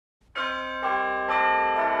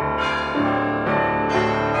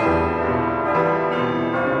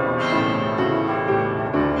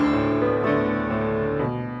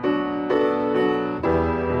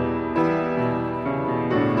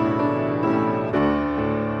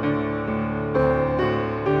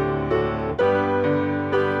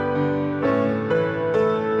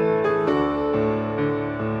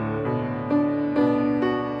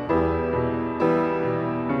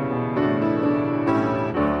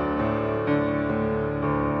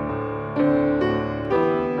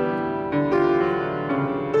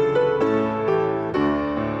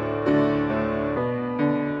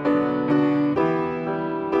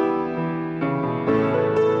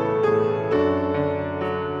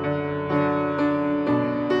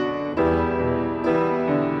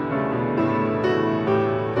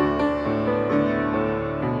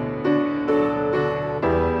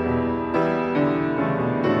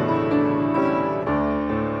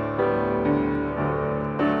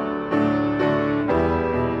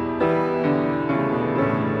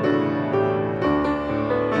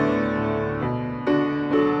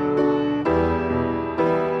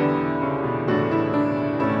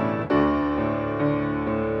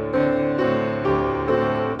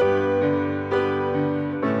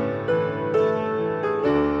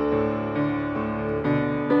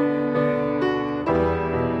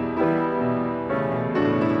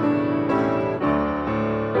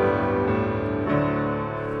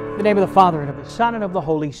In the name of the Father, and of the Son, and of the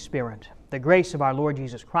Holy Spirit. The grace of our Lord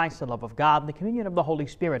Jesus Christ, the love of God, and the communion of the Holy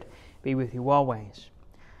Spirit be with you always.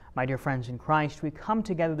 My dear friends in Christ, we come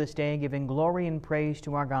together this day giving glory and praise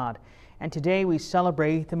to our God. And today we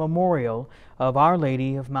celebrate the memorial of Our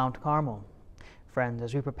Lady of Mount Carmel. Friends,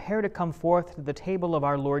 as we prepare to come forth to the table of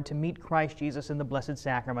our Lord to meet Christ Jesus in the Blessed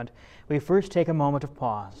Sacrament, we first take a moment of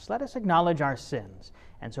pause. Let us acknowledge our sins,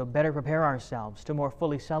 and so better prepare ourselves to more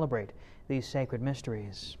fully celebrate these sacred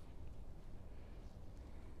mysteries.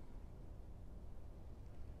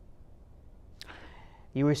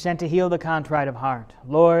 You were sent to heal the contrite of heart.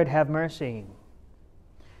 Lord, have mercy.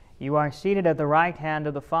 You are seated at the right hand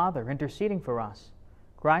of the Father, interceding for us.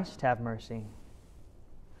 Christ, have mercy.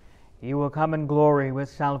 You will come in glory with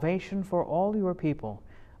salvation for all your people.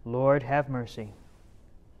 Lord, have mercy.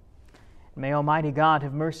 May Almighty God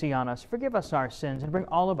have mercy on us, forgive us our sins, and bring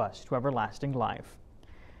all of us to everlasting life.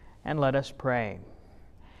 And let us pray.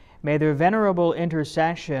 May the venerable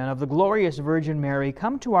intercession of the glorious Virgin Mary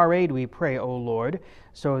come to our aid, we pray, O Lord,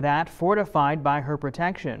 so that, fortified by her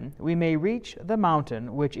protection, we may reach the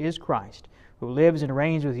mountain which is Christ, who lives and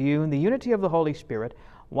reigns with you in the unity of the Holy Spirit,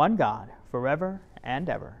 one God, forever and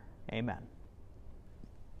ever. Amen.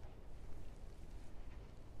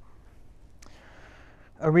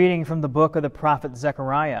 A reading from the book of the prophet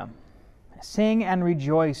Zechariah. Sing and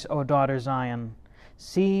rejoice, O daughter Zion.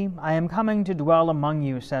 See, I am coming to dwell among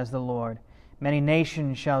you, says the Lord. Many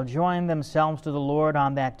nations shall join themselves to the Lord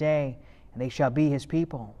on that day, and they shall be his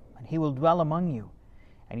people, and he will dwell among you.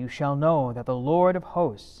 And you shall know that the Lord of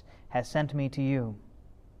hosts has sent me to you.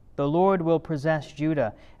 The Lord will possess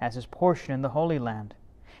Judah as his portion in the Holy Land,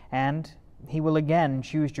 and he will again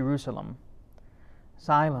choose Jerusalem.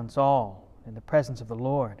 Silence all in the presence of the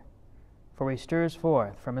Lord, for he stirs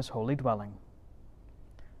forth from his holy dwelling.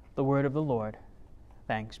 The word of the Lord.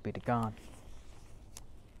 Thanks be to God.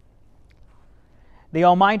 The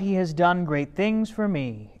Almighty has done great things for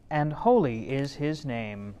me, and holy is his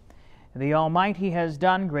name. The Almighty has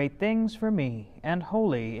done great things for me, and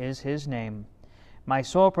holy is his name. My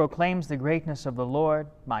soul proclaims the greatness of the Lord.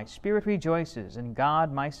 My spirit rejoices in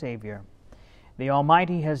God my Savior. The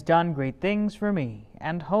Almighty has done great things for me,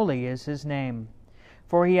 and holy is his name.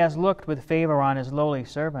 For he has looked with favor on his lowly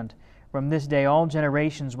servant. From this day all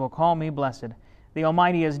generations will call me blessed. The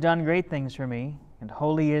Almighty has done great things for me, and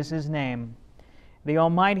holy is his name. The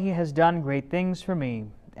Almighty has done great things for me,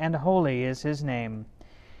 and holy is his name.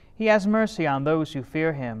 He has mercy on those who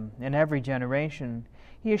fear him in every generation.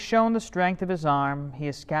 He has shown the strength of his arm. He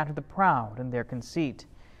has scattered the proud in their conceit.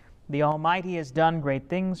 The Almighty has done great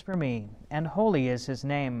things for me, and holy is his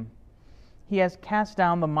name. He has cast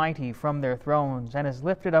down the mighty from their thrones, and has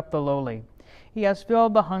lifted up the lowly. He has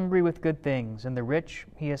filled the hungry with good things, and the rich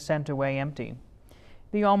he has sent away empty.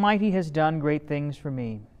 The Almighty has done great things for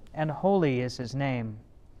me, and holy is his name.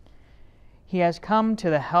 He has come to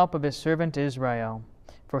the help of his servant Israel,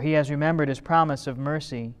 for he has remembered his promise of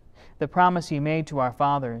mercy, the promise he made to our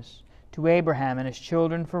fathers, to Abraham and his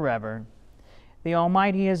children forever. The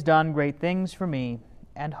Almighty has done great things for me,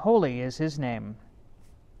 and holy is his name.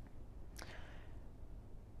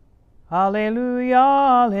 Alleluia,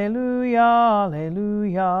 alleluia,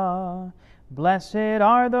 alleluia. Blessed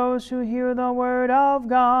are those who hear the word of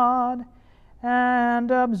God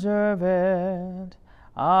and observe it.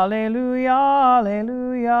 Alleluia,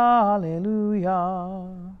 alleluia,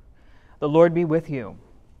 alleluia. The Lord be with you.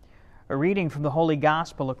 A reading from the Holy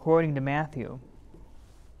Gospel according to Matthew.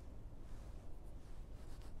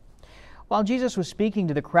 While Jesus was speaking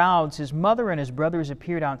to the crowds, his mother and his brothers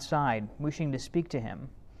appeared outside, wishing to speak to him.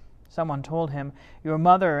 Someone told him, "Your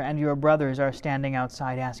mother and your brothers are standing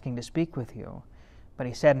outside asking to speak with you." But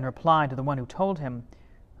he said in reply to the one who told him,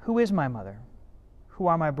 "Who is my mother? Who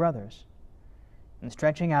are my brothers?" And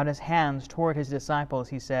stretching out his hands toward his disciples,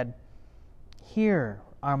 he said, "Here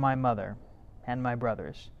are my mother and my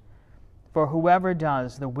brothers. For whoever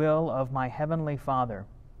does the will of my heavenly Father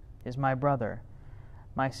is my brother,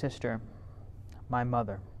 my sister, my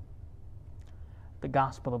mother." The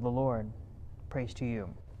Gospel of the Lord. Praise to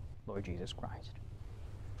you, Lord Jesus Christ.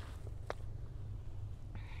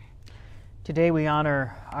 Today we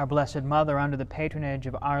honor our Blessed Mother under the patronage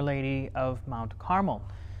of Our Lady of Mount Carmel,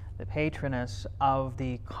 the patroness of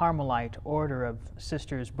the Carmelite order of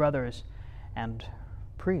sisters, brothers, and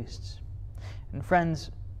priests. And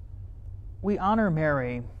friends, we honor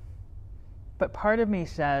Mary, but part of me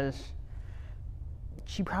says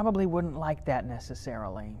she probably wouldn't like that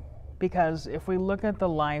necessarily. Because if we look at the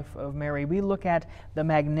life of Mary, we look at the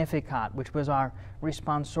Magnificat, which was our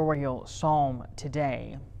responsorial psalm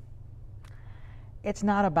today. It's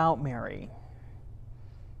not about Mary.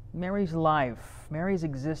 Mary's life, Mary's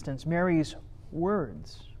existence, Mary's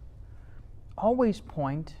words always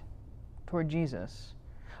point toward Jesus,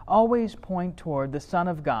 always point toward the Son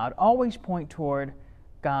of God, always point toward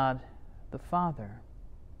God the Father.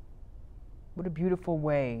 What a beautiful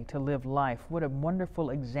way to live life. What a wonderful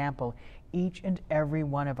example each and every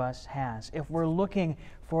one of us has. If we're looking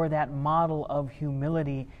for that model of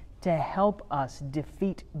humility to help us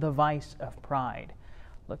defeat the vice of pride,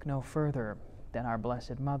 look no further than our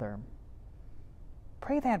Blessed Mother.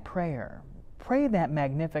 Pray that prayer. Pray that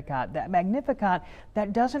Magnificat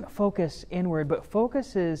that doesn't focus inward, but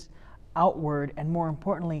focuses outward, and more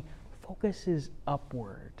importantly, focuses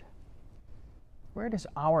upward. Where does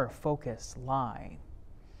our focus lie?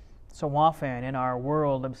 So often in our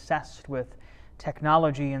world obsessed with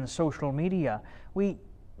technology and social media, we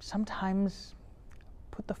sometimes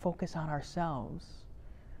put the focus on ourselves.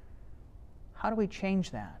 How do we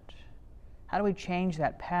change that? How do we change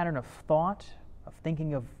that pattern of thought, of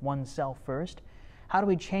thinking of oneself first? How do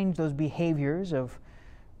we change those behaviors of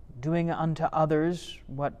doing unto others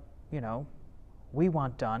what, we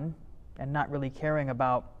want done, and not really caring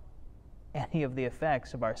about any of the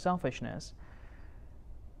effects of our selfishness?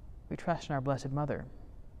 We trust in our Blessed Mother.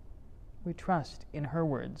 We trust in her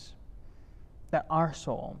words that our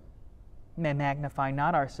soul may magnify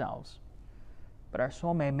not ourselves, but our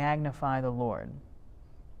soul may magnify the Lord,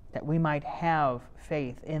 that we might have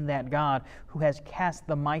faith in that God who has cast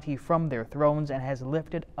the mighty from their thrones and has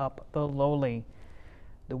lifted up the lowly,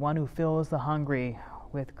 the one who fills the hungry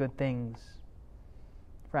with good things.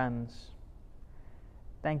 Friends,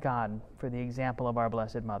 thank God for the example of our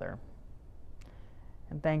Blessed Mother.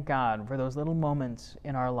 And thank God for those little moments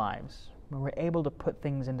in our lives when we're able to put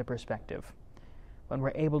things into perspective, when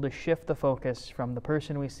we're able to shift the focus from the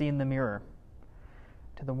person we see in the mirror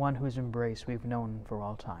to the one whose embrace we've known for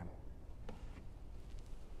all time.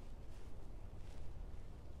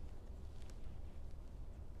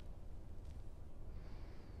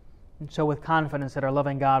 And so with confidence that our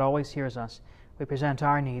loving God always hears us, we present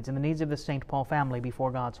our needs and the needs of the St. Paul family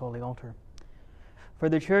before God's holy altar. For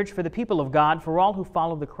the Church, for the people of God, for all who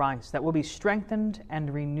follow the Christ, that will be strengthened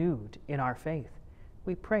and renewed in our faith,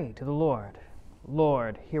 we pray to the Lord.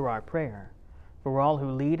 Lord, hear our prayer. For all who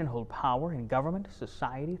lead and hold power in government,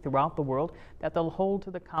 society, throughout the world, that they'll hold to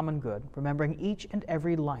the common good, remembering each and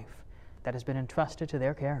every life that has been entrusted to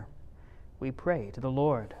their care, we pray to the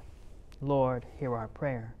Lord. Lord, hear our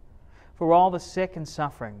prayer. For all the sick and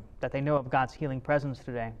suffering, that they know of God's healing presence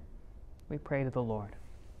today, we pray to the Lord.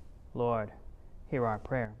 Lord, hear our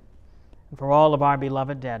prayer. And for all of our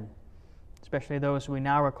beloved dead, especially those we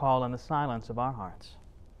now recall in the silence of our hearts,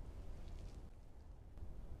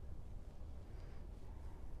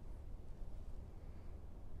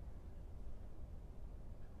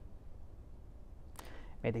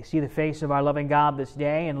 may they see the face of our loving God this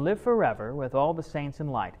day and live forever with all the saints in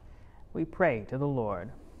light. We pray to the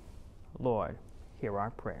Lord. Lord, hear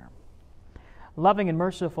our prayer. Loving and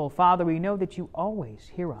merciful Father, we know that you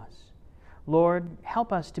always hear us. Lord,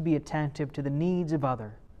 help us to be attentive to the needs of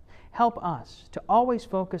others. Help us to always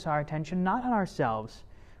focus our attention not on ourselves,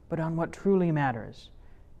 but on what truly matters.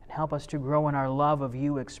 And help us to grow in our love of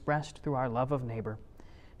you expressed through our love of neighbor.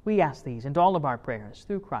 We ask these and all of our prayers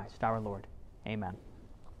through Christ our Lord. Amen.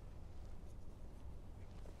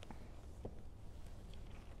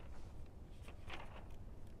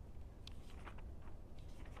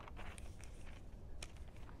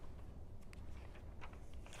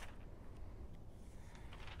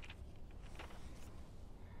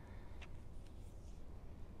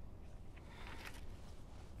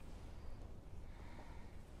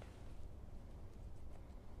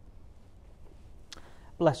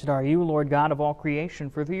 Blessed are you, Lord God of all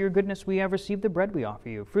creation, for through your goodness we have received the bread we offer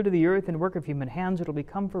you, fruit of the earth and work of human hands. It will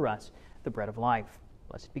become for us the bread of life.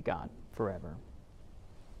 Blessed be God forever.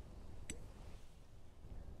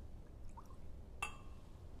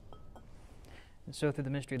 And so through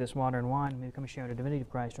the mystery of this water and wine, we become a share in the divinity of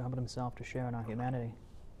Christ, who humbled himself to share in our humanity.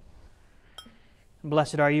 And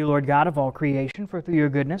blessed are you, Lord God of all creation, for through your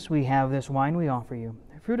goodness we have this wine we offer you,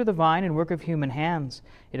 fruit of the vine and work of human hands.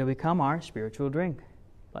 It will become our spiritual drink.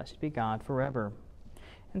 Blessed be God forever.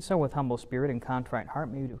 And so with humble spirit and contrite heart,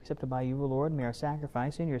 may we be accepted by you, O Lord. May our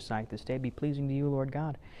sacrifice in your sight this day be pleasing to you, Lord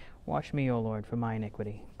God. Wash me, O Lord, from my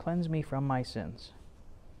iniquity. Cleanse me from my sins.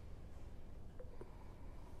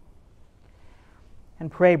 And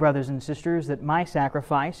pray, brothers and sisters, that my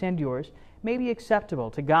sacrifice and yours may be acceptable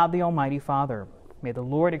to God the Almighty Father. May the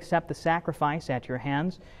Lord accept the sacrifice at your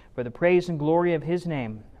hands for the praise and glory of his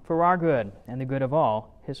name, for our good and the good of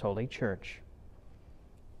all his holy church.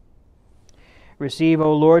 Receive,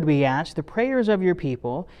 O Lord, we ask, the prayers of your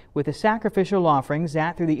people with the sacrificial offerings,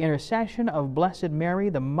 that through the intercession of Blessed Mary,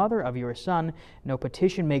 the mother of your Son, no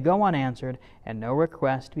petition may go unanswered, and no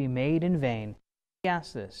request be made in vain. We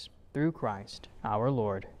ask this through Christ our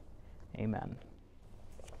Lord. Amen.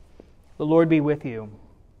 The Lord be with you.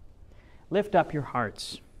 Lift up your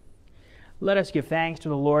hearts. Let us give thanks to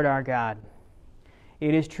the Lord our God.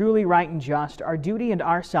 It is truly right and just, our duty and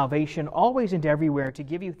our salvation, always and everywhere, to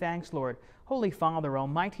give you thanks, Lord, Holy Father,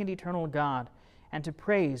 Almighty and eternal God, and to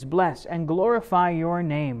praise, bless, and glorify your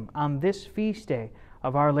name on this feast day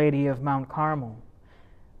of Our Lady of Mount Carmel.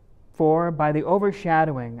 For by the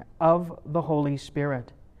overshadowing of the Holy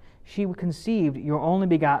Spirit, she conceived your only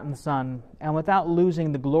begotten Son, and without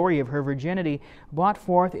losing the glory of her virginity, brought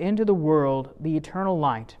forth into the world the eternal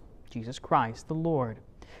light, Jesus Christ the Lord.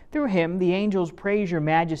 Through him the angels praise your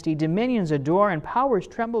majesty, dominions adore, and powers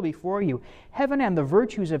tremble before you. Heaven and the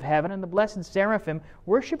virtues of heaven and the blessed seraphim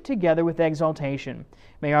worship together with exaltation.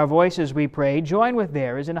 May our voices, we pray, join with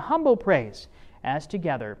theirs in humble praise, as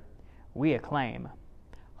together we acclaim,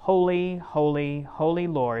 Holy, holy, holy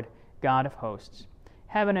Lord, God of hosts.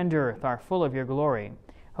 Heaven and earth are full of your glory.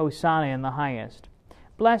 Hosanna in the highest.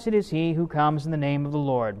 Blessed is he who comes in the name of the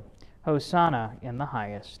Lord. Hosanna in the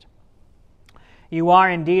highest. You are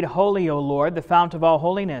indeed holy, O Lord, the fount of all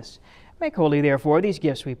holiness. Make holy, therefore, these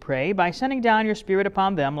gifts, we pray, by sending down your Spirit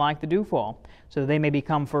upon them like the dewfall, so that they may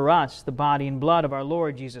become for us the body and blood of our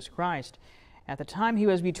Lord Jesus Christ. At the time he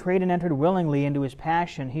was betrayed and entered willingly into his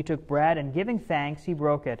passion, he took bread, and giving thanks, he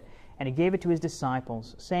broke it, and he gave it to his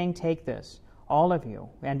disciples, saying, Take this, all of you,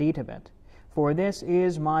 and eat of it, for this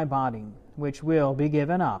is my body, which will be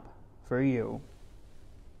given up for you.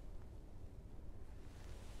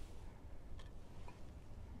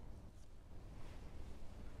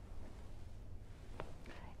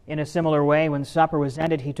 In a similar way, when supper was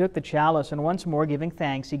ended, he took the chalice, and once more giving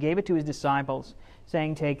thanks, he gave it to his disciples,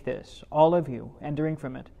 saying, Take this, all of you, and drink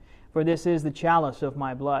from it, for this is the chalice of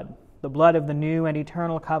my blood, the blood of the new and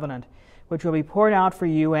eternal covenant, which will be poured out for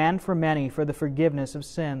you and for many for the forgiveness of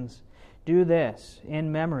sins. Do this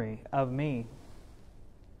in memory of me.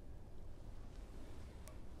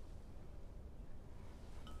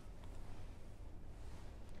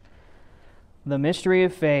 The mystery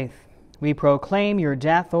of faith. We proclaim your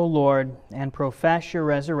death, O Lord, and profess your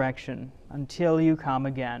resurrection until you come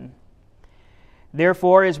again.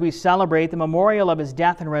 Therefore, as we celebrate the memorial of his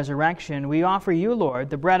death and resurrection, we offer you,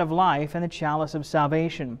 Lord, the bread of life and the chalice of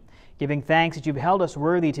salvation, giving thanks that you've held us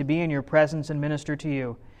worthy to be in your presence and minister to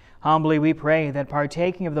you. Humbly we pray that,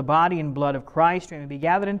 partaking of the body and blood of Christ, we may be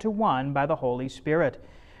gathered into one by the Holy Spirit.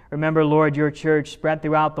 Remember, Lord, your church spread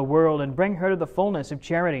throughout the world, and bring her to the fullness of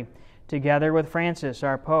charity, together with Francis,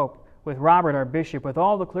 our Pope, with Robert, our bishop, with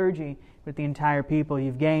all the clergy, with the entire people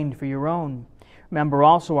you've gained for your own. Remember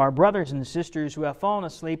also our brothers and sisters who have fallen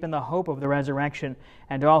asleep in the hope of the resurrection,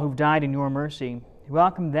 and all who've died in your mercy.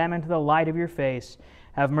 Welcome them into the light of your face.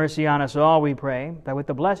 Have mercy on us all, we pray, that with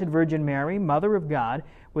the Blessed Virgin Mary, Mother of God,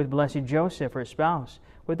 with blessed Joseph, her spouse,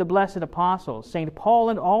 with the blessed apostles, St. Paul,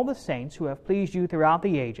 and all the saints who have pleased you throughout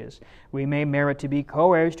the ages, we may merit to be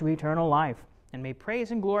co-heirs to eternal life, and may praise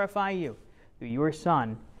and glorify you through your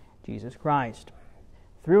Son, Jesus Christ.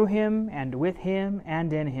 Through him, and with him,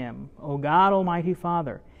 and in him, O God, Almighty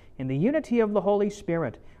Father, in the unity of the Holy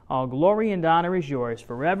Spirit, all glory and honor is yours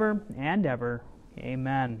forever and ever.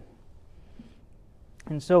 Amen.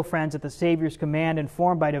 And so, friends, at the Savior's command,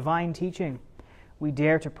 informed by divine teaching, we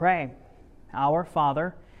dare to pray, Our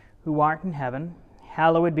Father, who art in heaven,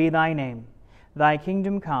 hallowed be thy name. Thy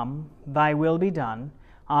kingdom come, thy will be done,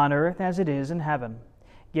 on earth as it is in heaven.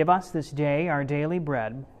 Give us this day our daily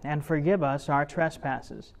bread, and forgive us our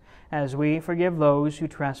trespasses, as we forgive those who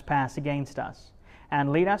trespass against us.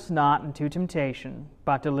 And lead us not into temptation,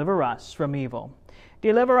 but deliver us from evil.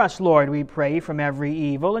 Deliver us, Lord, we pray, from every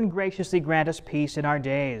evil, and graciously grant us peace in our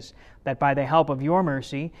days, that by the help of your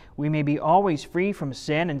mercy we may be always free from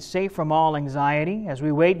sin and safe from all anxiety, as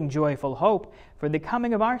we wait in joyful hope for the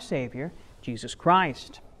coming of our Savior, Jesus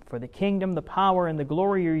Christ. For the kingdom, the power, and the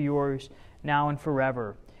glory are yours, now and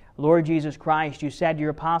forever. Lord Jesus Christ, you said to your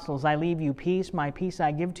apostles, I leave you peace, my peace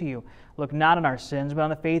I give to you. Look not on our sins, but on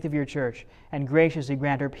the faith of your church, and graciously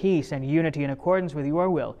grant her peace and unity in accordance with your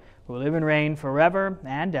will, who live and reign forever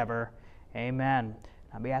and ever. Amen.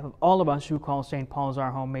 On behalf of all of us who call St. Paul's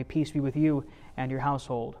our home, may peace be with you and your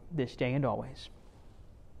household this day and always.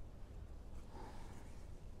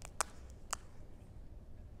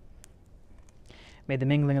 May the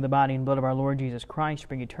mingling of the body and blood of our Lord Jesus Christ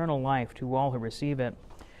bring eternal life to all who receive it.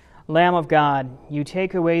 Lamb of God, you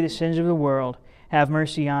take away the sins of the world, have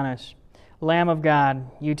mercy on us. Lamb of God,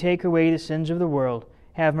 you take away the sins of the world,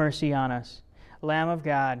 have mercy on us. Lamb of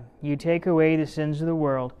God, you take away the sins of the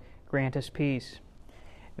world, grant us peace.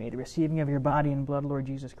 May the receiving of your body and blood, Lord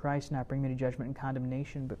Jesus Christ, not bring me to judgment and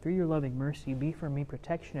condemnation, but through your loving mercy be for me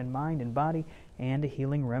protection in mind and body and a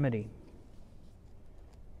healing remedy.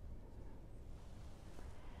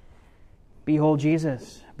 Behold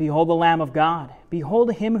Jesus, behold the Lamb of God,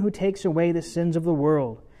 behold him who takes away the sins of the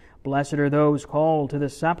world. Blessed are those called to the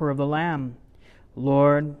supper of the Lamb.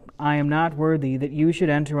 Lord, I am not worthy that you should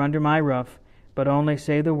enter under my roof, but only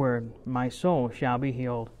say the word, my soul shall be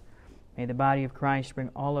healed. May the body of Christ bring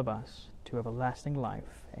all of us to everlasting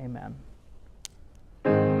life. Amen.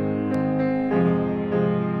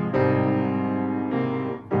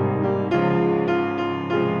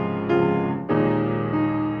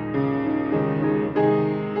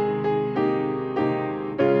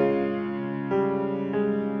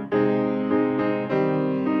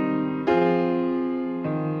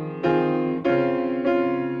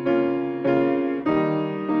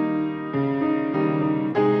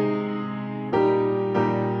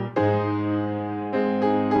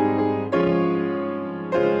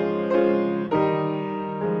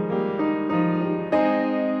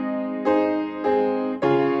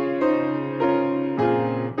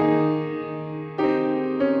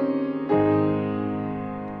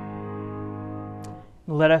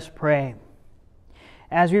 Let us pray.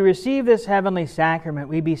 As we receive this heavenly sacrament,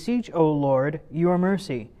 we beseech, O Lord, your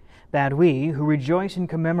mercy, that we, who rejoice in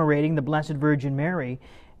commemorating the Blessed Virgin Mary,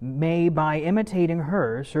 may, by imitating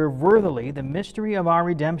her, serve worthily the mystery of our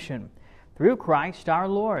redemption. Through Christ our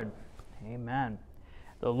Lord. Amen.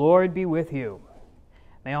 The Lord be with you.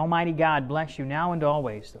 May Almighty God bless you now and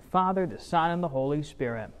always, the Father, the Son, and the Holy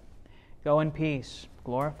Spirit. Go in peace,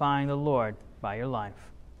 glorifying the Lord by your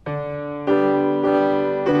life.